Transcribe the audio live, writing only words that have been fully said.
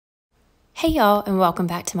Hey y'all, and welcome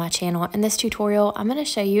back to my channel. In this tutorial, I'm going to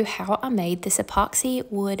show you how I made this epoxy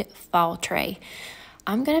wood fall tray.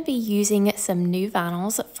 I'm going to be using some new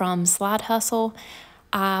vinyls from Slide Hustle.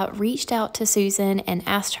 I reached out to Susan and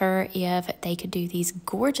asked her if they could do these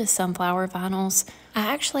gorgeous sunflower vinyls. I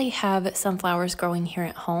actually have sunflowers growing here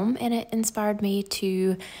at home, and it inspired me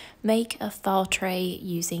to make a fall tray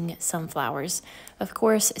using sunflowers. Of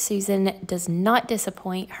course, Susan does not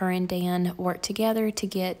disappoint. Her and Dan worked together to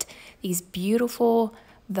get these beautiful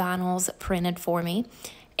vinyls printed for me,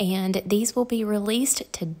 and these will be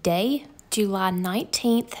released today, July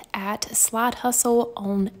 19th at Slide Hustle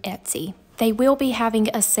on Etsy. They will be having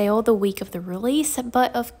a sale the week of the release,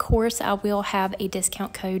 but of course I will have a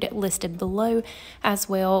discount code listed below as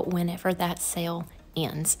well whenever that sale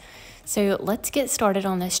ends. So let's get started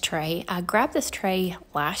on this tray. I grabbed this tray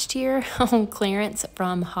last year on clearance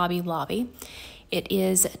from Hobby Lobby. It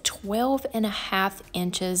is 12.5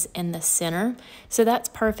 inches in the center, so that's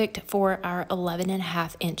perfect for our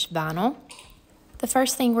 11.5 inch vinyl. The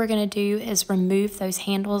first thing we're going to do is remove those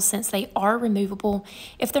handles since they are removable.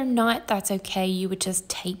 If they're not, that's okay. You would just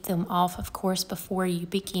tape them off, of course, before you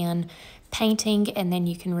begin painting, and then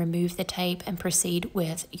you can remove the tape and proceed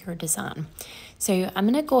with your design. So I'm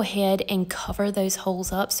going to go ahead and cover those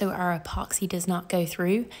holes up so our epoxy does not go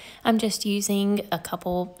through. I'm just using a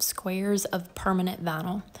couple squares of permanent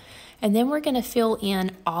vinyl. And then we're going to fill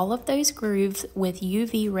in all of those grooves with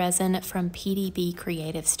UV resin from PDB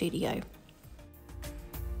Creative Studio.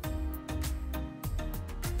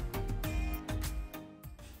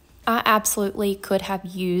 I absolutely could have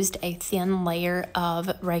used a thin layer of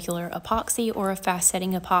regular epoxy or a fast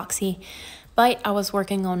setting epoxy, but I was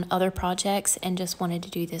working on other projects and just wanted to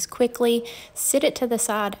do this quickly, sit it to the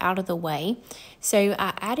side out of the way. So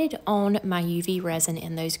I added on my UV resin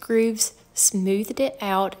in those grooves, smoothed it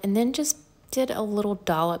out, and then just did a little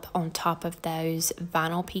dollop on top of those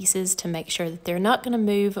vinyl pieces to make sure that they're not going to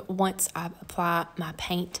move once I apply my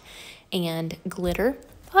paint and glitter.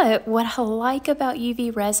 But what I like about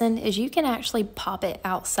UV resin is you can actually pop it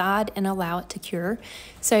outside and allow it to cure.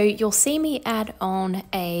 So you'll see me add on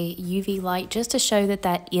a UV light just to show that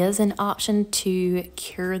that is an option to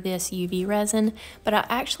cure this UV resin. But I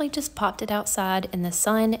actually just popped it outside in the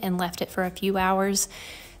sun and left it for a few hours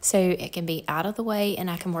so it can be out of the way and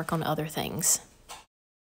I can work on other things.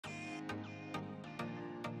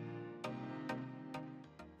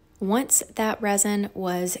 Once that resin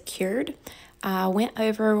was cured, I went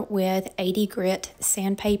over with 80 grit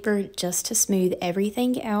sandpaper just to smooth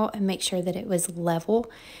everything out and make sure that it was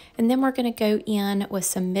level. And then we're going to go in with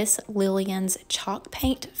some Miss Lillian's chalk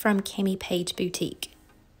paint from Cami Page Boutique.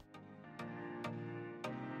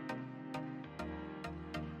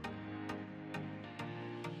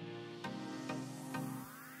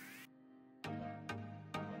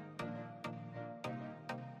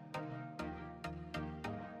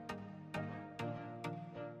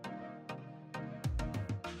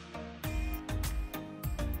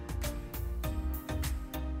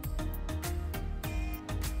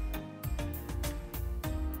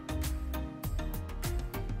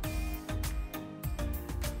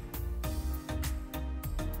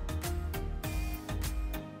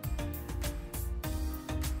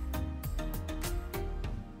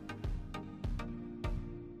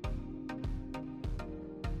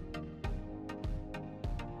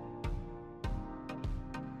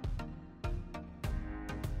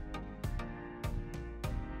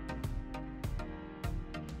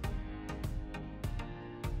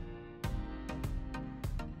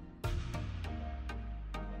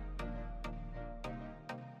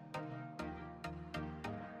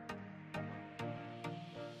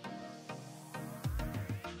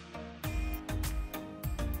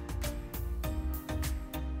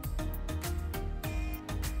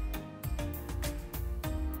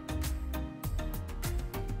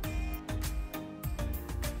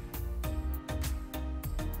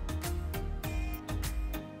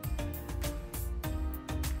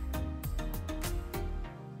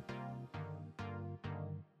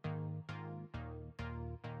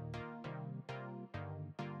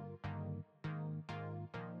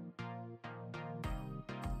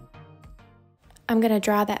 I'm going to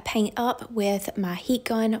dry that paint up with my heat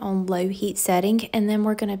gun on low heat setting, and then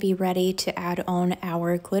we're going to be ready to add on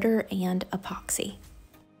our glitter and epoxy.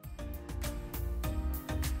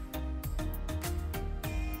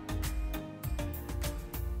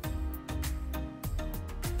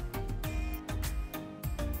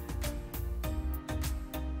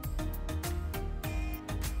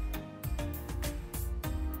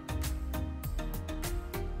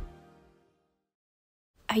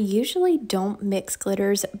 I usually don't mix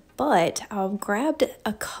glitters, but I grabbed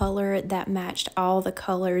a color that matched all the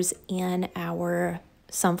colors in our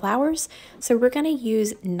sunflowers. So we're going to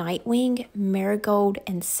use Nightwing, Marigold,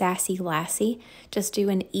 and Sassy Lassie. Just do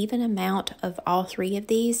an even amount of all three of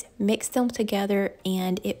these, mix them together,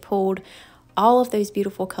 and it pulled all of those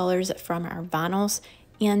beautiful colors from our vinyls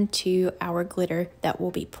into our glitter that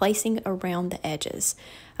we'll be placing around the edges.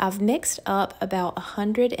 I've mixed up about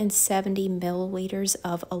 170 milliliters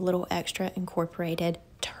of a little extra incorporated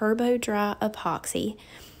turbo dry epoxy.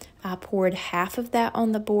 I poured half of that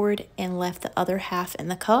on the board and left the other half in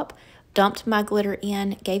the cup, dumped my glitter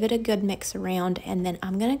in, gave it a good mix around, and then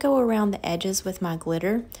I'm going to go around the edges with my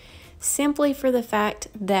glitter simply for the fact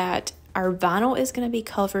that our vinyl is going to be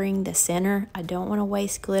covering the center. I don't want to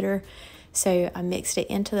waste glitter. So I mixed it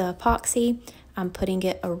into the epoxy. I'm putting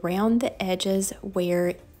it around the edges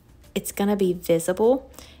where it's going to be visible.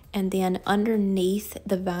 And then underneath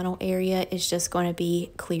the vinyl area is just going to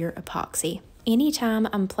be clear epoxy. Anytime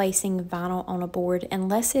I'm placing vinyl on a board,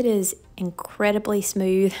 unless it is incredibly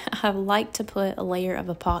smooth, I like to put a layer of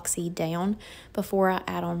epoxy down before I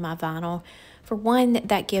add on my vinyl. For one,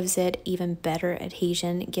 that gives it even better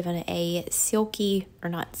adhesion, given a silky, or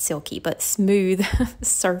not silky, but smooth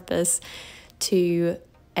surface to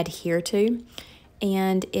adhere to.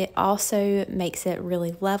 And it also makes it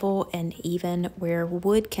really level and even, where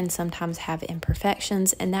wood can sometimes have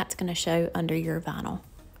imperfections, and that's going to show under your vinyl.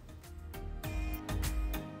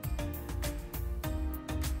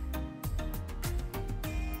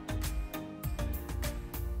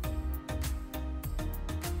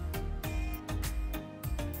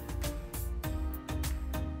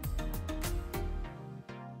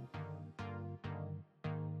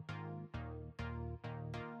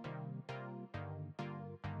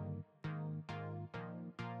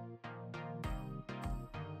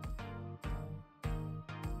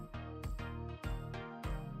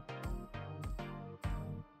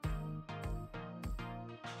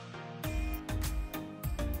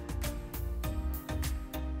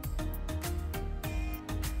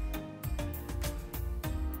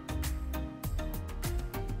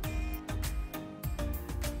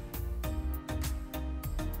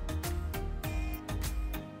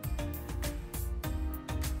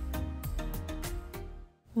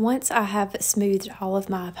 Once I have smoothed all of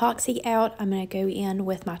my epoxy out, I'm going to go in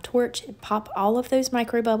with my torch and pop all of those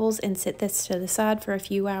micro bubbles and set this to the side for a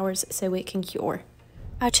few hours so it can cure.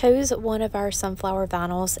 I chose one of our sunflower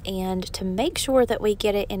vinyls, and to make sure that we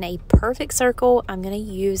get it in a perfect circle, I'm going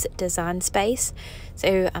to use Design Space.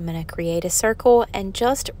 So I'm going to create a circle and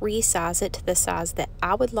just resize it to the size that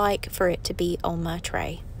I would like for it to be on my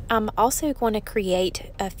tray. I'm also going to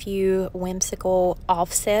create a few whimsical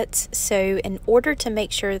offsets. So in order to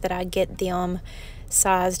make sure that I get them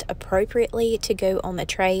sized appropriately to go on the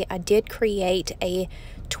tray, I did create a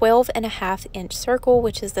 12.5-inch circle,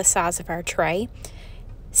 which is the size of our tray.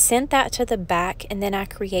 Sent that to the back, and then I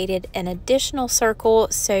created an additional circle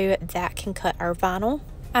so that can cut our vinyl.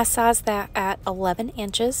 I sized that at 11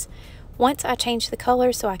 inches. Once I changed the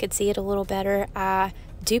color so I could see it a little better, I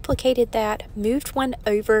duplicated that, moved one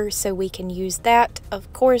over so we can use that,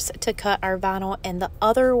 of course, to cut our vinyl, and the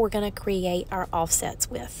other we're going to create our offsets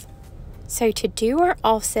with. So to do our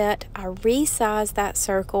offset, I resized that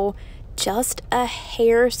circle just a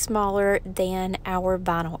hair smaller than our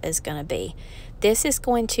vinyl is going to be. This is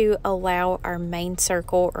going to allow our main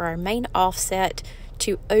circle, or our main offset,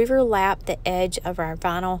 to overlap the edge of our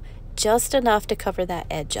vinyl just enough to cover that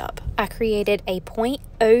edge up. I created a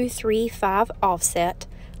 0.035 offset,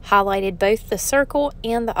 highlighted both the circle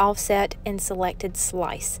and the offset, and selected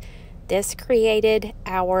slice. This created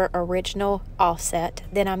our original offset.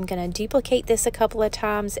 Then I'm going to duplicate this a couple of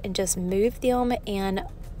times and just move them in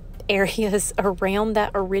areas around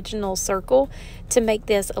that original circle to make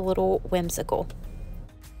this a little whimsical.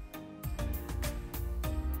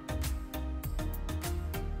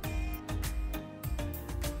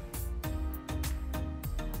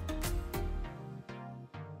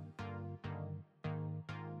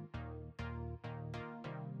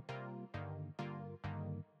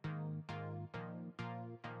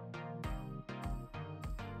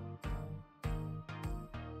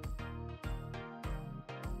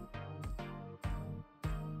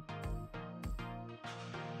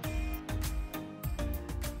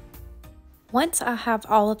 Once I have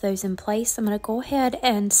all of those in place, I'm going to go ahead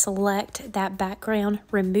and select that background,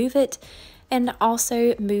 remove it, and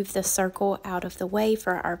also move the circle out of the way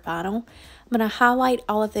for our vinyl. I'm going to highlight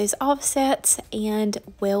all of those offsets and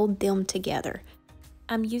weld them together.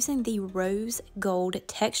 I'm using the rose gold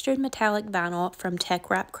textured metallic vinyl from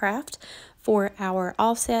TECKWRAPCRAFT For our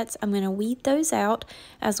offsets, I'm going to weed those out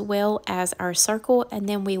as well as our circle, and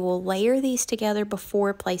then we will layer these together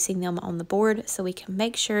before placing them on the board so we can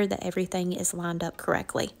make sure that everything is lined up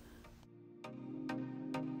correctly.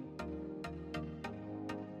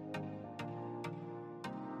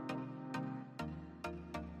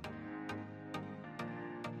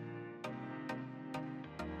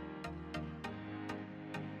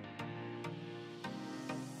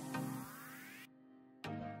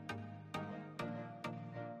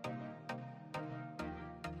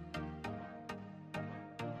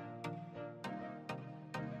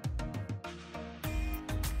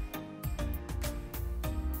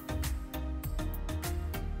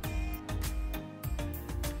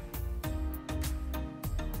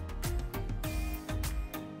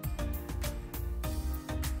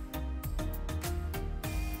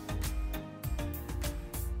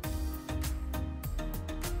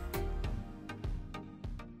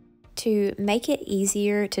 To make it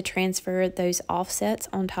easier to transfer those offsets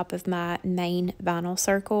on top of my main vinyl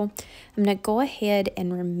circle, I'm going to go ahead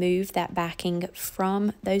and remove that backing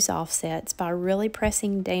from those offsets by really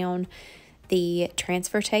pressing down the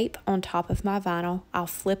transfer tape on top of my vinyl. I'll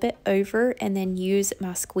flip it over and then use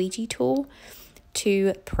my squeegee tool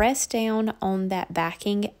to press down on that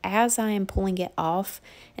backing as I am pulling it off.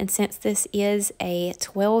 And since this is a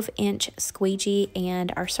 12-inch squeegee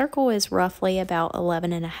and our circle is roughly about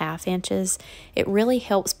 11.5 inches, it really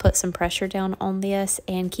helps put some pressure down on this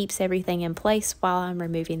and keeps everything in place while I'm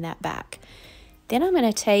removing that back. Then I'm going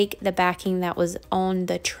to take the backing that was on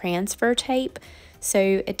the transfer tape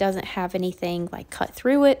so it doesn't have anything like cut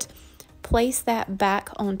through it, place that back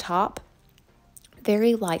on top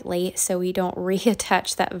very lightly so we don't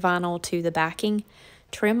reattach that vinyl to the backing,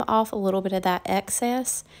 trim off a little bit of that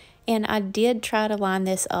excess, and I did try to line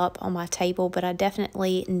this up on my table, but I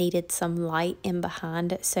definitely needed some light in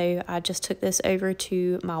behind, so I just took this over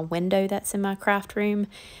to my window that's in my craft room,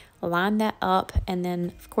 lined that up, and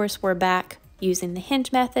then of course we're back using the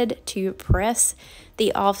hinge method to press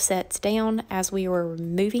the offsets down as we were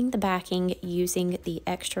removing the backing using the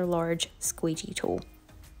extra large squeegee tool.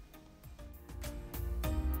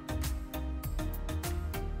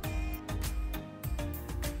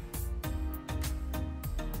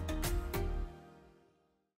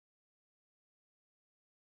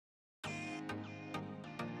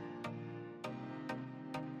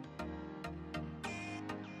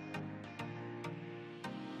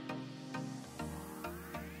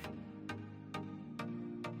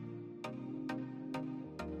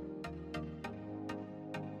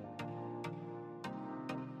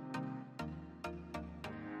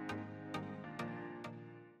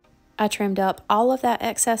 I trimmed up all of that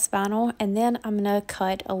excess vinyl, and then I'm going to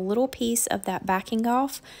cut a little piece of that backing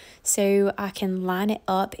off so I can line it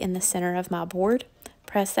up in the center of my board.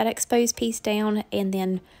 Press that exposed piece down and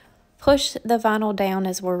then push the vinyl down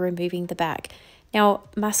as we're removing the back. Now,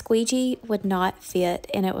 my squeegee would not fit,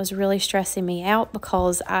 and it was really stressing me out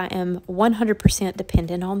because I am 100%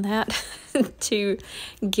 dependent on that to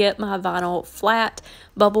get my vinyl flat,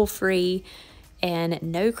 bubble-free, and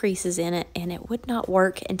no creases in it, and it would not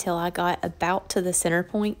work until I got about to the center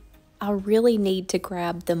point. I really need to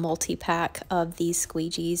grab the multi-pack of these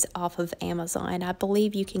squeegees off of Amazon. I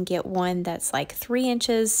believe you can get one that's like 3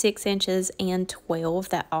 inches, 6 inches, and 12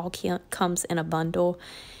 that all comes in a bundle.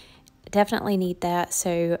 Definitely need that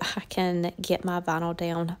so I can get my vinyl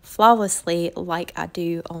down flawlessly like I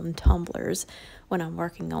do on tumblers when I'm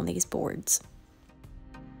working on these boards.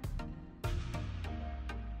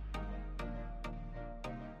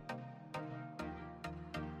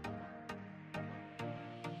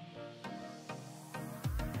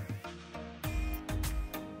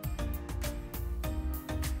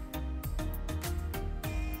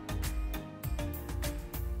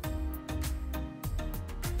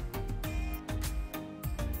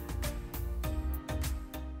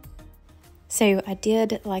 So I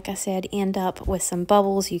did, like I said, end up with some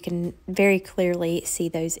bubbles. You can very clearly see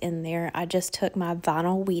those in there. I just took my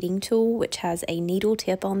vinyl weeding tool, which has a needle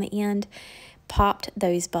tip on the end, popped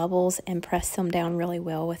those bubbles and pressed them down really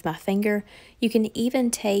well with my finger. You can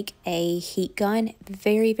even take a heat gun,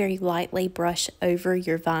 very, very lightly brush over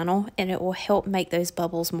your vinyl, and it will help make those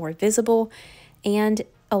bubbles more visible and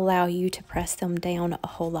allow you to press them down a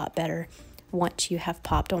whole lot better once you have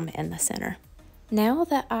popped them in the center. Now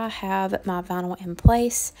that I have my vinyl in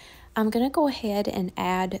place, I'm going to go ahead and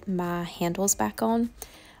add my handles back on.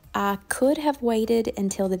 I could have waited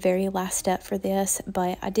until the very last step for this,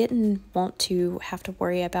 but I didn't want to have to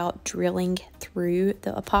worry about drilling through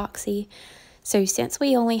the epoxy. So since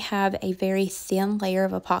we only have a very thin layer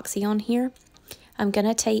of epoxy on here, I'm going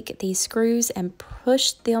to take these screws and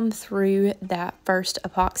push them through that first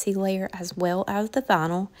epoxy layer as well as the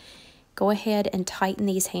vinyl. Go ahead and tighten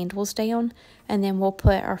these handles down, and then we'll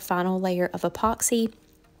put our final layer of epoxy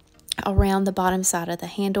around the bottom side of the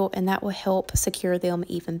handle, and that will help secure them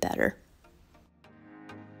even better.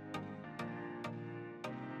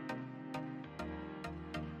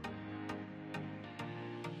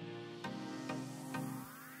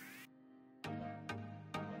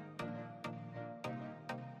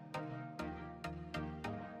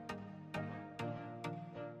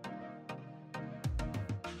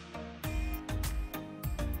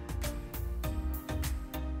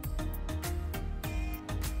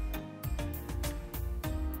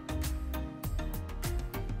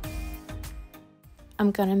 I'm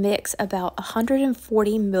going to mix about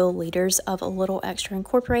 140 milliliters of a little extra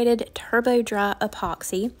incorporated turbo dry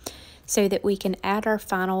epoxy so that we can add our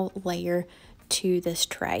final layer to this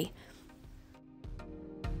tray.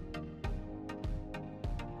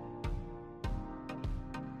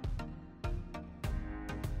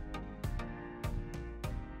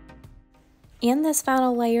 In this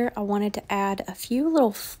final layer, I wanted to add a few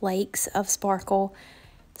little flakes of sparkle.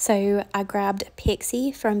 So I grabbed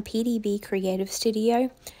Pixie from PDB Creative Studio.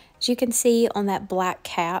 As you can see on that black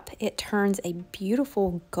cap, it turns a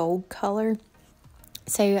beautiful gold color.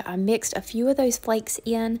 So I mixed a few of those flakes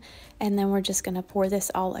in, and then we're just going to pour this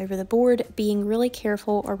all over the board, being really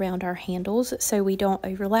careful around our handles so we don't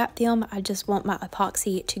overlap them. I just want my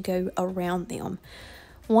epoxy to go around them.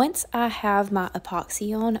 Once I have my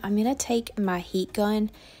epoxy on, I'm going to take my heat gun,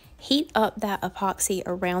 heat up that epoxy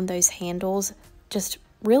around those handles just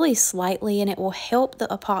really slightly, and it will help the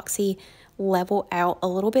epoxy level out a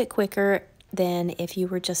little bit quicker than if you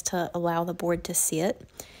were just to allow the board to sit.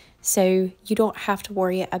 So you don't have to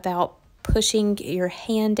worry about pushing your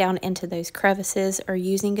hand down into those crevices or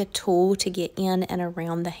using a tool to get in and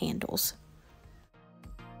around the handles.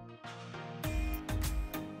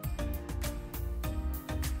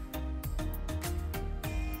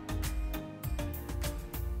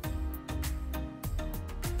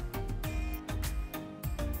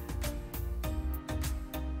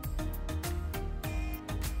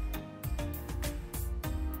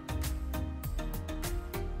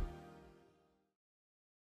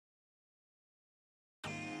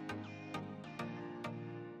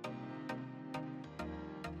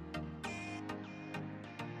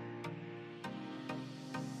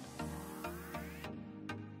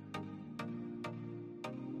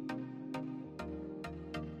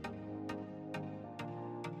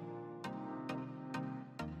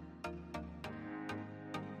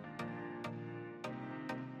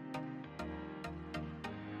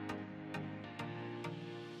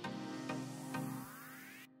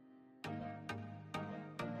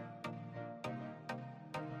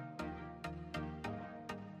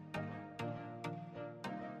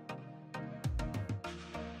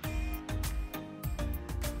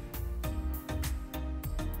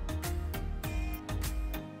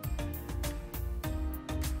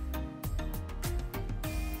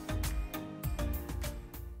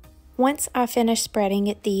 Once I finished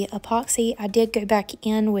spreading the epoxy, I did go back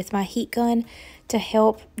in with my heat gun to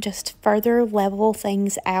help just further level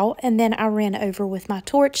things out, and then I ran over with my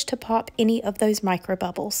torch to pop any of those micro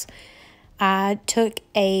bubbles. I took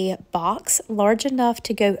a box large enough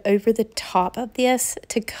to go over the top of this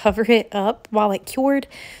to cover it up while it cured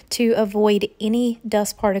to avoid any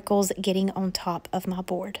dust particles getting on top of my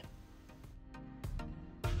board.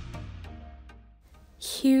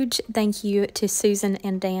 Huge thank you to Susan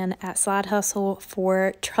and Dan at Slide Hustle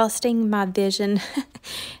for trusting my vision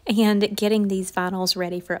and getting these vinyls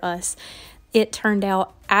ready for us. It turned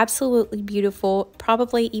out absolutely beautiful,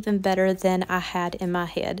 probably even better than I had in my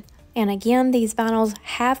head. And again, these vinyls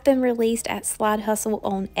have been released at Slide Hustle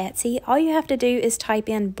on Etsy. All you have to do is type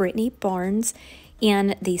in Brittany Barnes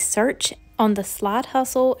in the search on the Slide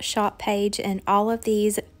Hustle shop page, and all of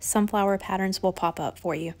these sunflower patterns will pop up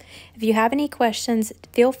for you. If you have any questions,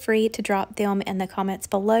 feel free to drop them in the comments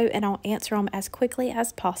below and I'll answer them as quickly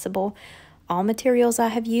as possible. All materials I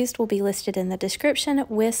have used will be listed in the description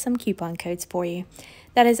with some coupon codes for you.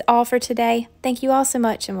 That is all for today. Thank you all so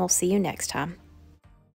much, and we'll see you next time.